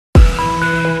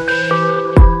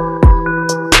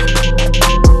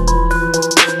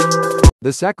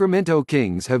The Sacramento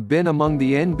Kings have been among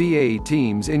the NBA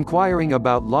teams inquiring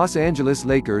about Los Angeles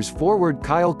Lakers forward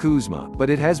Kyle Kuzma,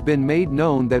 but it has been made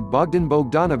known that Bogdan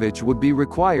Bogdanović would be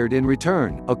required in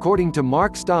return, according to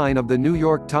Mark Stein of the New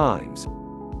York Times.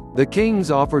 The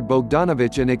Kings offered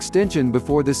Bogdanović an extension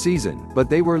before the season, but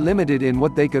they were limited in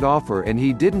what they could offer and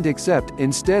he didn't accept,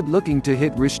 instead looking to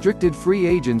hit restricted free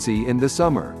agency in the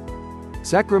summer.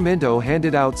 Sacramento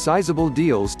handed out sizable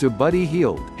deals to Buddy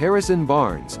Hield, Harrison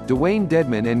Barnes, Dwayne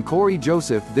Dedmon and Corey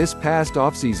Joseph this past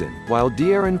offseason, while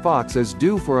De'Aaron Fox is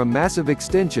due for a massive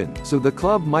extension, so the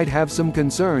club might have some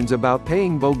concerns about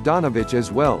paying Bogdanović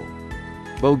as well.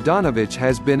 Bogdanović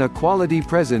has been a quality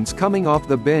presence coming off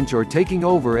the bench or taking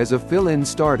over as a fill-in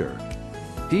starter.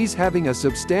 He's having a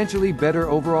substantially better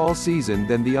overall season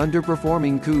than the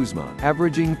underperforming Kuzma,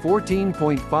 averaging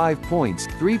 14.5 points,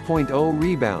 3.0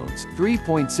 rebounds,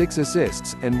 3.6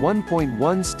 assists, and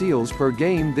 1.1 steals per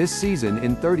game this season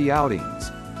in 30 outings.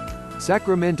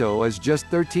 Sacramento is just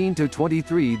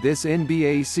 13-23 this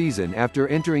NBA season after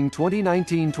entering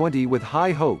 2019-20 with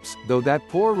high hopes, though that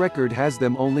poor record has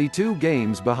them only 2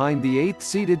 games behind the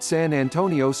 8th-seeded San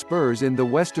Antonio Spurs in the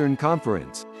Western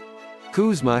Conference.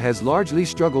 Kuzma has largely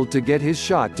struggled to get his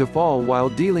shot to fall while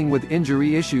dealing with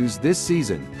injury issues this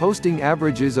season, posting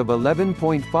averages of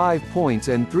 11.5 points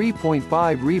and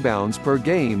 3.5 rebounds per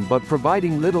game but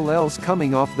providing little else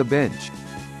coming off the bench.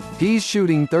 He's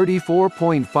shooting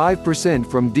 34.5%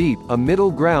 from deep, a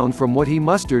middle ground from what he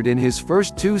mustered in his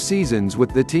first 2 seasons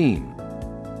with the team.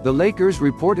 The Lakers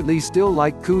reportedly still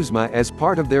like Kuzma as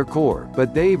part of their core,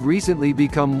 but they've recently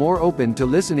become more open to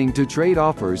listening to trade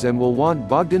offers and will want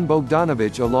Bogdan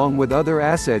Bogdanović along with other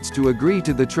assets to agree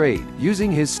to the trade,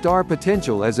 using his star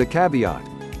potential as a caveat.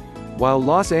 While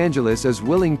Los Angeles is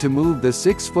willing to move the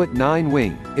 6'9"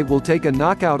 wing, it will take a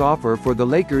knockout offer for the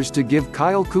Lakers to give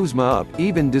Kyle Kuzma up,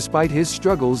 even despite his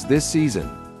struggles this season.